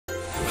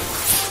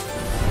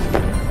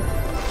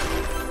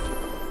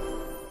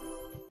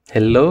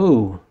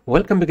Hello,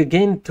 welcome back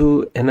again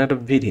to another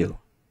video.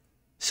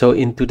 So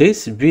in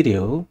today's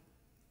video,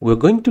 we're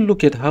going to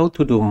look at how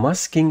to do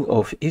masking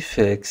of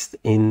effects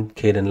in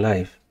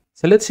Kdenlive.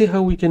 So let's see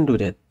how we can do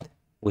that.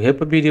 We have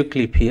a video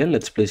clip here.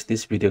 Let's place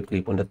this video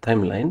clip on the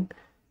timeline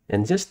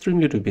and just trim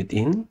a little bit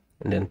in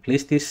and then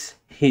place this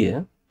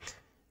here.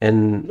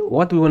 And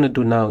what we want to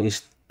do now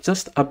is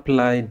just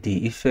apply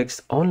the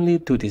effects only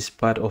to this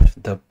part of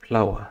the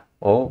flower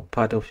or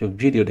part of your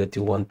video that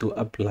you want to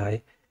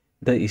apply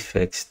the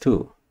effects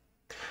too.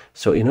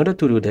 So in order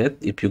to do that,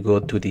 if you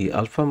go to the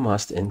alpha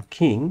mask and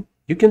king,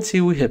 you can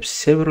see we have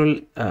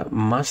several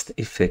mask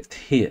effects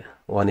here.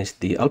 One is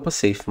the alpha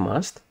safe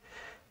mask,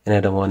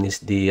 another one is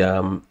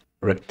the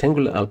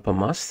rectangular alpha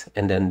mask,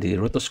 and then the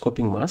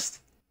rotoscoping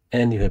mask,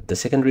 and you have the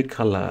secondary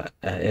color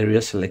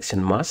area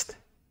selection mask,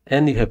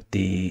 and you have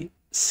the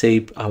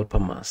shape alpha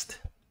mask.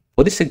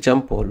 For this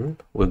example,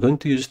 we're going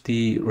to use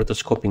the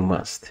rotoscoping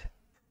mask.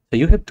 So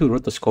you have two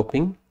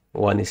rotoscoping.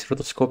 One is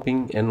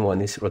rotoscoping and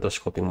one is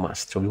rotoscoping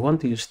mask. So we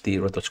want to use the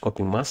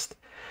rotoscoping mask.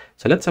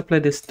 So let's apply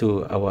this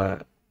to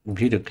our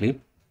video clip.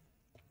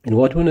 And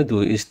what we want to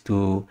do is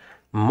to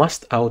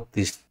mask out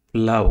this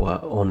flower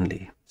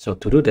only. So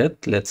to do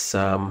that, let's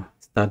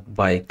start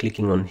by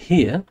clicking on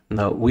here.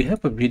 Now we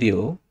have a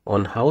video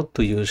on how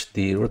to use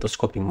the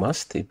rotoscoping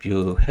mask. If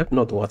you have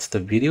not watched the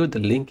video, the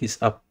link is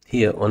up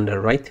here on the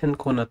right hand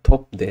corner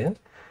top there.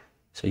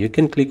 So you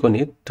can click on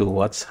it to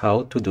watch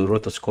how to do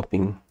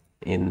rotoscoping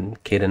in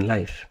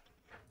Kdenlive.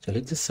 So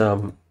let's just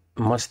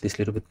mask this a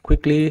little bit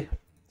quickly.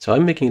 So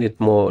I'm making it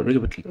a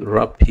little bit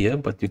rough here,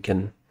 but you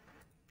can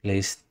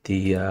place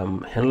the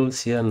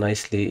handles here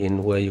nicely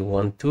in where you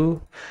want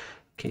to.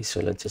 Okay, so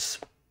let's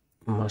just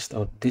mask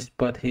out this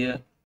part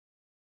here.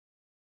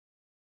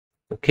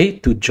 Okay,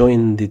 to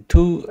join the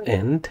two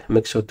end,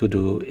 make sure to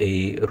do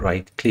a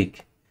right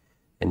click,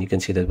 and you can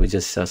see that we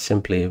just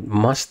simply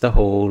mask the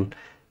whole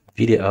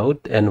video out,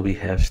 and we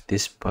have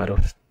this part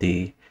of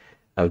the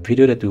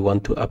video that we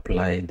want to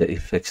apply the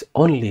effects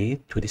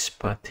only to this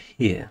part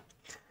here.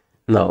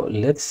 Now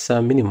let's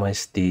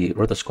minimize the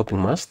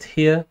rotoscoping mask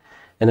here,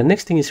 and the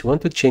next thing is we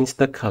want to change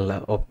the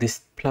color of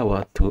this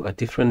flower to a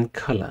different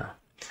color.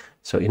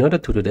 So in order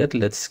to do that,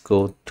 let's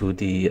go to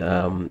the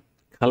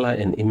color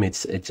and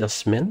image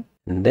adjustment,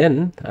 and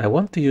then I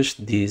want to use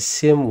the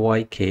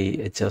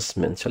CMYK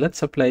adjustment. So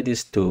let's apply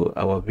this to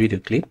our video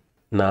clip.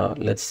 Now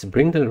let's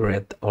bring the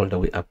red all the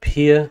way up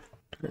here.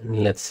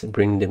 And let's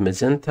bring the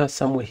magenta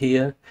somewhere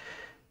here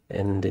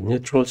and the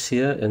neutrals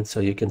here, and so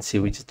you can see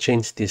we just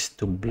change this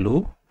to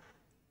blue,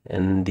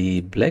 and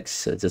the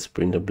blacks, just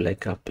bring the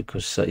black up,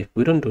 because if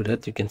we don't do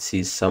that, you can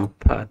see some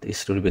part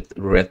is a little bit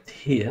red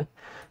here.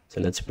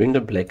 So let's bring the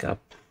black up.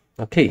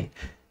 Okay,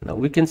 now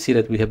we can see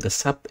that we have the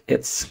sub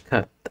edge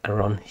cut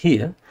around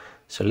here.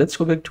 So let's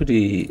go back to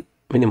the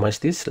minimize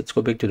this. Let's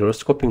go back to the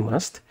rotoscoping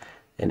mask,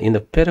 and in the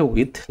petal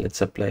width,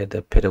 let's apply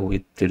the petal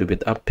width a little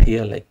bit up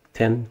here, like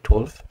 10,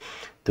 12,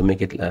 to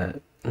make it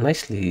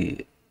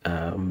nicely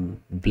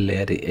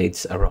blur the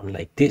edge around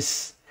like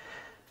this.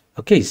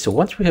 Okay, so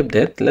once we have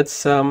that,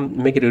 let's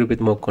make it a little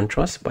bit more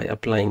contrast by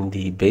applying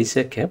the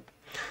bezier cap.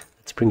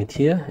 Let's bring it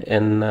here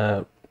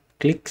and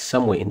click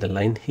somewhere in the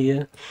line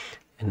here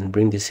and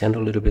bring this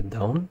handle a little bit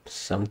down,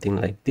 something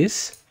like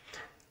this.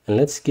 And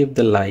let's give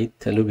the light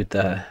a little bit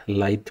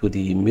light to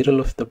the middle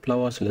of the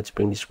flower. So let's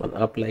bring this one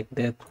up like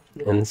that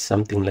and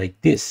something like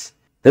this.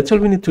 That's all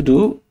we need to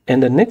do.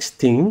 And the next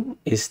thing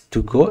is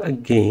to go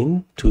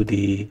again to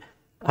the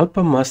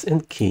alpha mask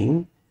and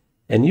king,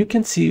 and you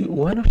can see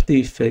one of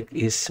the effect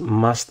is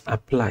mask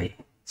apply.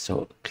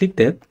 So click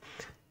that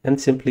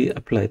and simply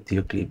apply it to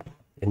your clip,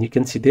 and you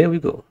can see there we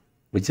go.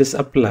 We just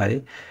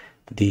apply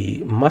the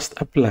mask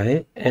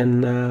apply,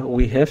 and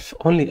we have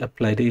only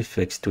applied the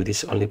effects to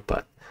this only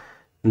part.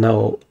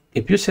 Now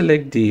if you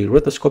select the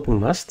rotoscoping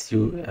mask,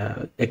 you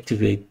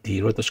activate the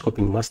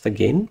rotoscoping mask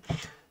again.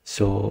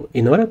 So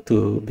in order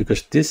to,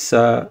 because this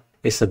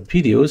is a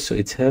video, so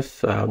it's have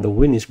the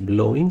wind is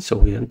blowing, so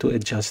we want to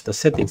adjust the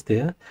settings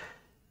there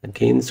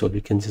again, so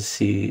we can just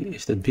see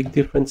is the big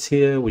difference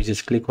here. We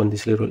just click on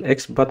this little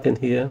X button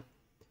here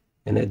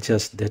and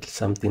adjust that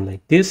something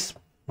like this.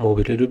 Move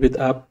it a little bit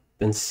up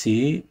and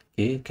see.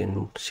 Okay, you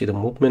can see the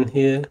movement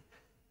here.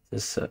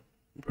 Just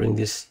bring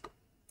this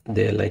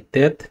there like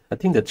that. I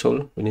think that's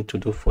all we need to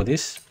do for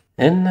this,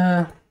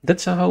 and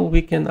that's how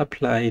we can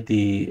apply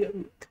the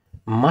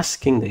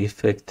masking the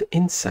effect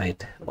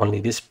inside only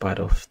this part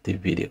of the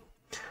video.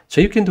 So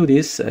you can do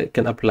this,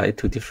 can apply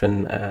to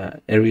different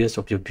areas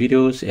of your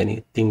videos,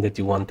 anything that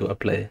you want to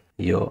apply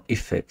your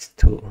effects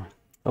to.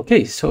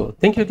 Okay, so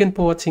thank you again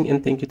for watching,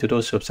 and thank you to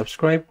those who have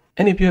subscribed.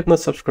 And if you have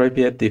not subscribed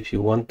yet, if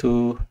you want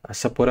to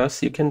support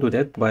us, you can do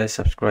that by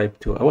subscribe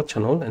to our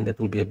channel, and that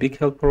will be a big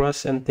help for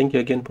us. And thank you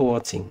again for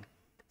watching.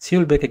 See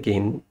you back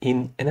again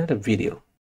in another video.